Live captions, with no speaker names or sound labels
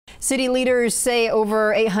City leaders say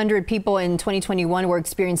over 800 people in 2021 were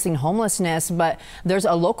experiencing homelessness, but there's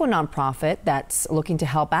a local nonprofit that's looking to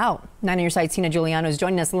help out. 9 on your side, Tina Giuliano is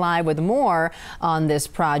joining us live with more on this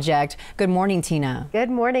project. Good morning, Tina.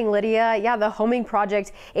 Good morning, Lydia. Yeah, the Homing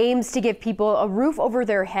Project aims to give people a roof over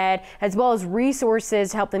their head as well as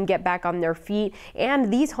resources to help them get back on their feet.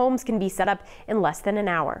 And these homes can be set up in less than an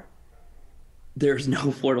hour. There's no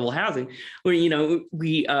affordable housing.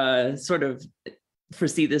 We sort of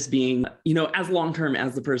foresee this being, as long-term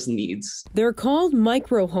as the person needs. They're called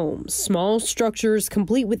micro homes, small structures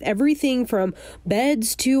complete with everything from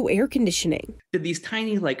beds to air conditioning. These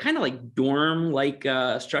tiny, kind of like dorm-like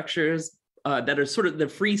structures that are sort of the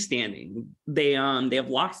freestanding. They have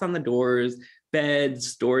locks on the doors, beds,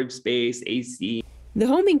 storage space, AC. The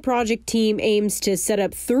Homing Project team aims to set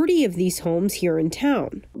up 30 of these homes here in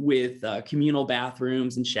town. With communal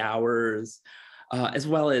bathrooms and showers, as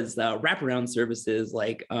well as wraparound services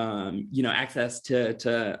like, access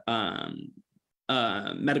to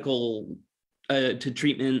medical, to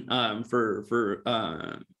treatment for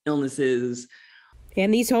illnesses.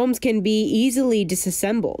 And these homes can be easily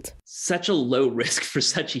disassembled. Such a low risk for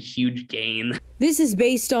such a huge gain. This is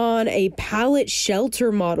based on a pallet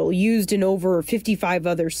shelter model used in over 55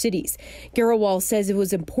 other cities. Garawal says it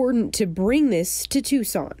was important to bring this to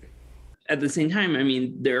Tucson. At the same time,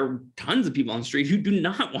 there are tons of people on the street who do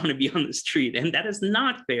not want to be on the street, and that is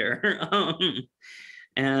not fair.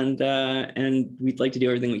 And we'd like to do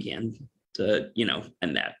everything we can to,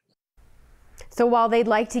 end that. So while they'd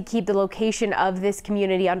like to keep the location of this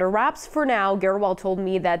community under wraps for now, Garawal told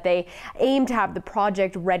me that they aim to have the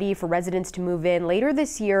project ready for residents to move in later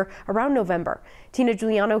this year around November. Tina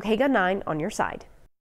Giuliano, KGUN 9 on your side.